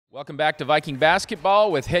Welcome back to Viking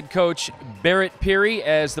basketball with head coach Barret Peery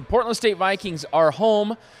as the Portland State Vikings are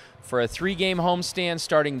home for a 3-game homestand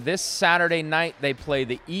starting this Saturday night. They play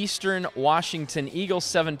the Eastern Washington Eagles,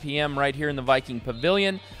 7 p.m. right here in the Viking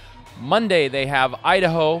Pavilion. Monday they have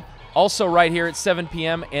Idaho, also right here at 7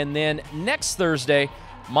 p.m. And then next Thursday,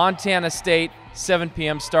 Montana State, 7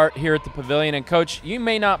 p.m. start here at the Pavilion. And Coach, you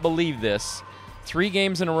may not believe this, 3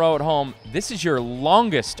 games in a row at home. This is your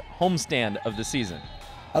longest homestand of the season.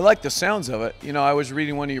 I like the sounds of it. You know, I was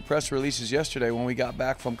reading one of your press releases yesterday when we got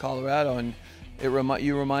back from Colorado, and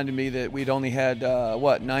you reminded me that we'd only had,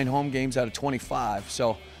 9 home games out of 25.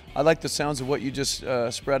 So I like the sounds of what you just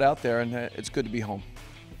spread out there, and it's good to be home.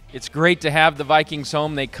 It's great to have the Vikings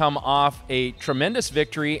home. They come off a tremendous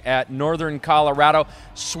victory at Northern Colorado,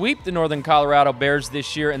 sweep the Northern Colorado Bears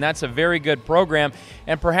this year, and that's a very good program.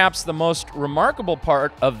 And perhaps the most remarkable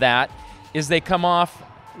part of that is they come off,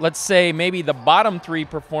 let's say, maybe the bottom 3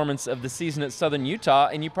 performance of the season at Southern Utah,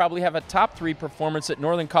 and you probably have a top 3 performance at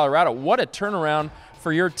Northern Colorado. What a turnaround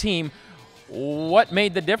for your team. What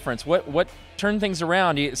made the difference? What turned things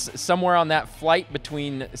around? Somewhere on that flight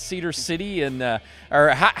between Cedar City and, or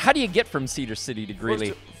how do you get from Cedar City to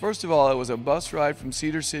Greeley? First of all, it was a bus ride from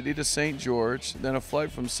Cedar City to St. George, then a flight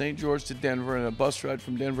from St. George to Denver, and a bus ride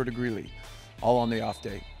from Denver to Greeley, all on the off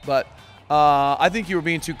day. But I think you were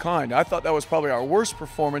being too kind. I thought that was probably our worst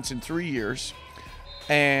performance in 3 years,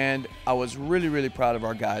 and I was really, really proud of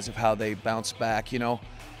our guys of how they bounced back. You know,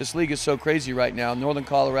 this league is so crazy right now. Northern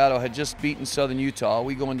Colorado had just beaten Southern Utah.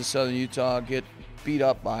 We go into Southern Utah, get beat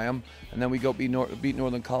up by them, and then we go beat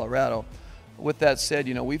Northern Colorado. With that said,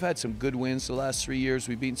 you know, we've had some good wins the last 3 years.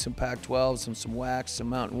 We've beaten some Pac-12s, some WACs, some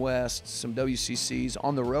Mountain West, some WCCs,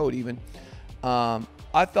 on the road even.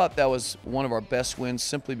 I thought that was one of our best wins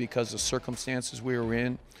simply because of the circumstances we were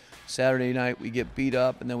in. Saturday night we get beat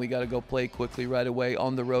up, and then we got to go play quickly right away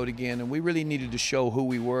on the road again, and we really needed to show who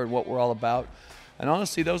we were and what we're all about. And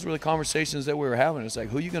honestly, those were the conversations that we were having. It's like,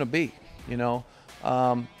 who are you going to be, you know?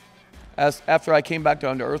 After I came back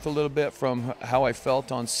down to earth a little bit from how I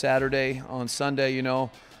felt on Sunday, you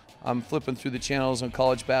know, I'm flipping through the channels on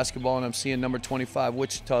college basketball, and I'm seeing number 25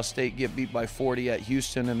 Wichita State get beat by 40 at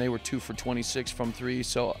Houston, and they were 2 for 26 from 3.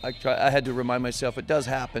 So I had to remind myself it does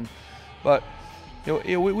happen, but you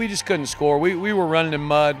know, we just couldn't score. We were running in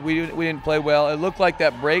mud. We didn't play well. It looked like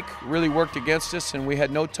that break really worked against us, and we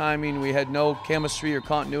had no timing. We had no chemistry or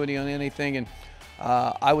continuity on anything, and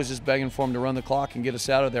I was just begging for them to run the clock and get us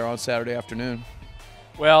out of there on Saturday afternoon.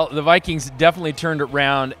 Well, the Vikings definitely turned it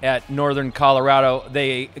around at Northern Colorado.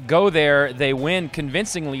 They go there, they win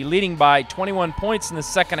convincingly, leading by 21 points in the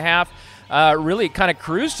second half. Really kind of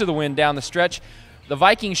cruise to the win down the stretch. The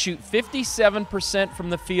Vikings shoot 57% from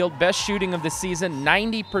the field, best shooting of the season,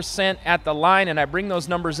 90% at the line. And I bring those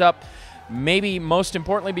numbers up maybe most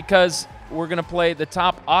importantly because we're going to play the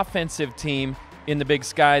top offensive team in the Big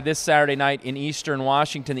Sky this Saturday night in Eastern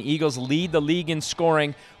Washington. The Eagles lead the league in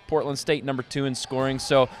scoring. Portland State number 2 in scoring,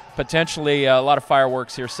 so potentially a lot of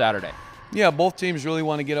fireworks here Saturday. Yeah, both teams really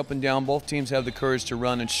want to get up and down. Both teams have the courage to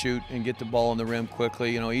run and shoot and get the ball in the rim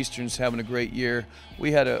quickly. You know, Eastern's having a great year.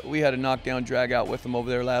 We had a knockdown drag out with them over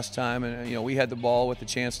there last time, and you know, we had the ball with the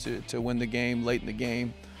chance to win the game late in the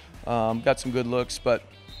game. Got some good looks, but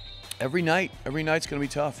every night's going to be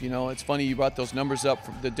tough. You know, it's funny you brought those numbers up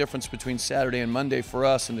for the difference between Saturday and Monday for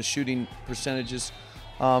us and the shooting percentages.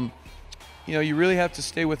 You know, you really have to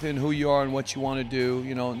stay within who you are and what you want to do.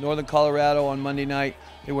 You know, Northern Colorado on Monday night,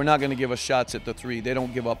 they were not going to give us shots at the 3. They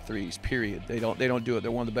don't give up threes, period. They don't do it.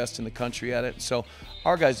 They're one of the best in the country at it. So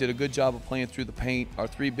our guys did a good job of playing through the paint. Our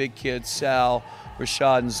 3 big kids, Sal,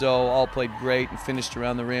 Rashad, and Zoe, all played great and finished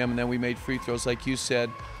around the rim, and then we made free throws like you said.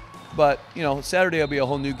 But, you know, Saturday will be a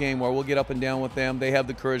whole new game where we'll get up and down with them. They have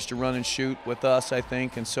the courage to run and shoot with us, I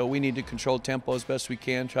think, and so we need to control tempo as best we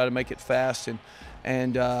can, try to make it fast, and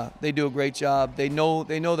they do a great job. They know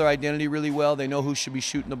their identity really well. They know who should be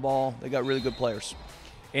shooting the ball. They got really good players.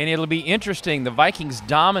 And it'll be interesting. The Vikings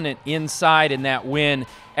dominant inside in that win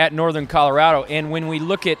at Northern Colorado. And when we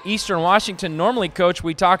look at Eastern Washington, normally, Coach,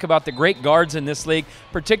 we talk about the great guards in this league,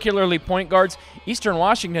 particularly point guards. Eastern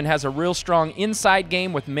Washington has a real strong inside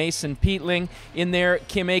game with Mason Peatling in there,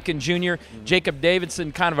 Kim Aiken Jr., Jacob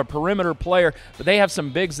Davidson, kind of a perimeter player. But they have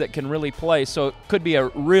some bigs that can really play, so it could be a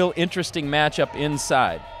real interesting matchup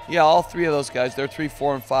inside. Yeah, all 3 of those guys, they're 3,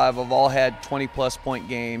 4, and 5, have all had 20-plus point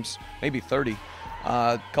games, maybe 30.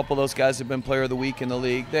 A couple of those guys have been Player of the Week in the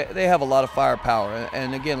league. They have a lot of firepower.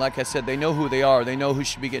 And again, like I said, they know who they are. They know who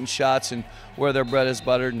should be getting shots and where their bread is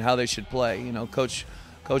buttered and how they should play. You know, Coach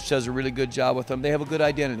does a really good job with them. They have a good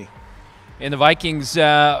identity. And the Vikings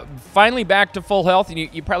finally back to full health. And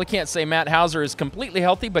you probably can't say Matt Hauser is completely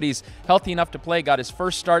healthy, but he's healthy enough to play. Got his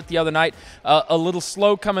first start the other night. A little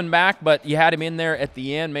slow coming back, but you had him in there at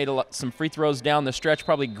the end. Made some free throws down the stretch.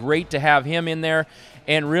 Probably great to have him in there.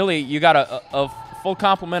 And really, you got a full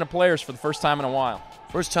complement of players for the first time in a while.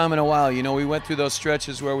 First time in a while. You know, we went through those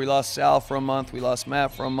stretches where we lost Sal for a month. We lost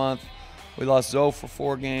Matt for a month. We lost Zoe for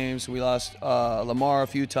 4 games. We lost Lamar a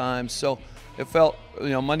few times. So it felt, you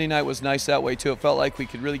know, Monday night was nice that way too. It felt like we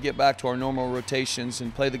could really get back to our normal rotations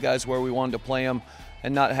and play the guys where we wanted to play them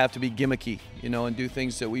and not have to be gimmicky, you know, and do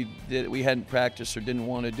things that we hadn't practiced or didn't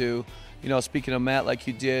want to do. You know, speaking of Matt, like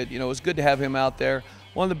you did, you know, it was good to have him out there.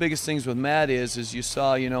 One of the biggest things with Matt is you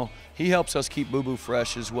saw, you know, he helps us keep Boo Boo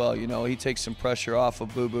fresh as well. You know, he takes some pressure off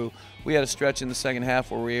of Boo Boo. We had a stretch in the second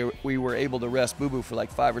half where we were able to rest Boo Boo for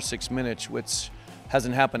like 5 or 6 minutes, which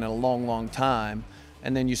hasn't happened in a long, long time.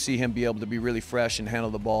 And then you see him be able to be really fresh and handle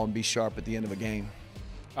the ball and be sharp at the end of a game.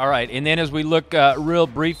 All right, and then as we look real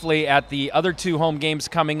briefly at the other 2 home games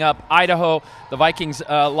coming up, Idaho, the Vikings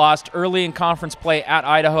lost early in conference play at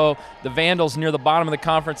Idaho. The Vandals near the bottom of the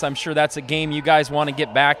conference. I'm sure that's a game you guys want to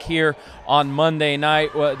get back here on Monday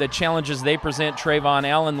night. The challenges they present, Trayvon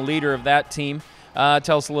Allen, the leader of that team.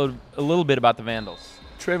 Tell us a little bit about the Vandals.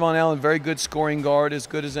 Trayvon Allen, very good scoring guard, as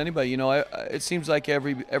good as anybody. You know, it seems like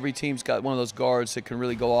every team's got one of those guards that can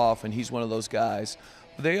really go off, and he's one of those guys.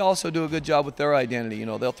 But they also do a good job with their identity. You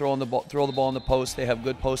know, they'll throw the ball in the post. They have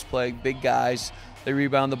good post play, big guys. They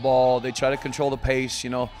rebound the ball. They try to control the pace. You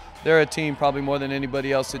know, they're a team probably more than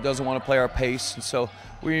anybody else that doesn't want to play our pace, and so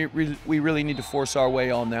we really need to force our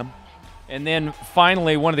way on them. And then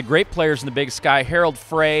finally, one of the great players in the Big Sky, Harold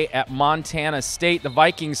Frey at Montana State. The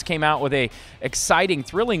Vikings came out with a exciting,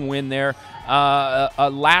 thrilling win there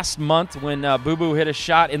last month when Boo Boo hit a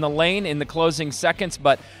shot in the lane in the closing seconds.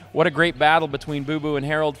 But what a great battle between Boo Boo and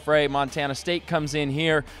Harold Frey. Montana State comes in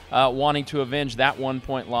here wanting to avenge that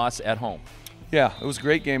 1-point loss at home. Yeah, it was a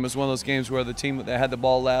great game. It was one of those games where the team that had the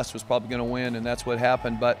ball last was probably going to win, and that's what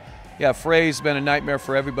happened. But yeah, Frey's been a nightmare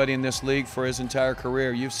for everybody in this league for his entire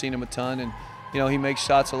career. You've seen him a ton, and you know he makes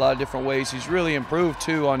shots a lot of different ways. He's really improved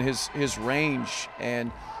too on his range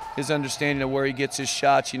and his understanding of where he gets his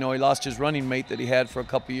shots. You know, he lost his running mate that he had for a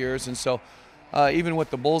couple years, and so even with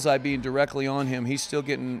the bullseye being directly on him, he's still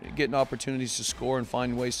getting opportunities to score and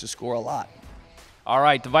finding ways to score a lot. All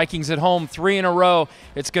right, the Vikings at home, 3 in a row.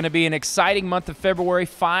 It's going to be an exciting month of February.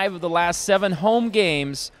 5 of the last 7 home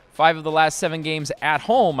games. 5 of the last 7 games at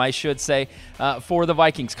home, I should say, for the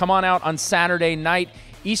Vikings. Come on out on Saturday night,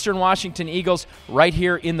 Eastern Washington Eagles, right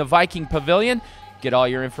here in the Viking Pavilion. Get all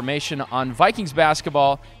your information on Vikings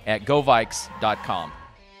basketball at govikes.com.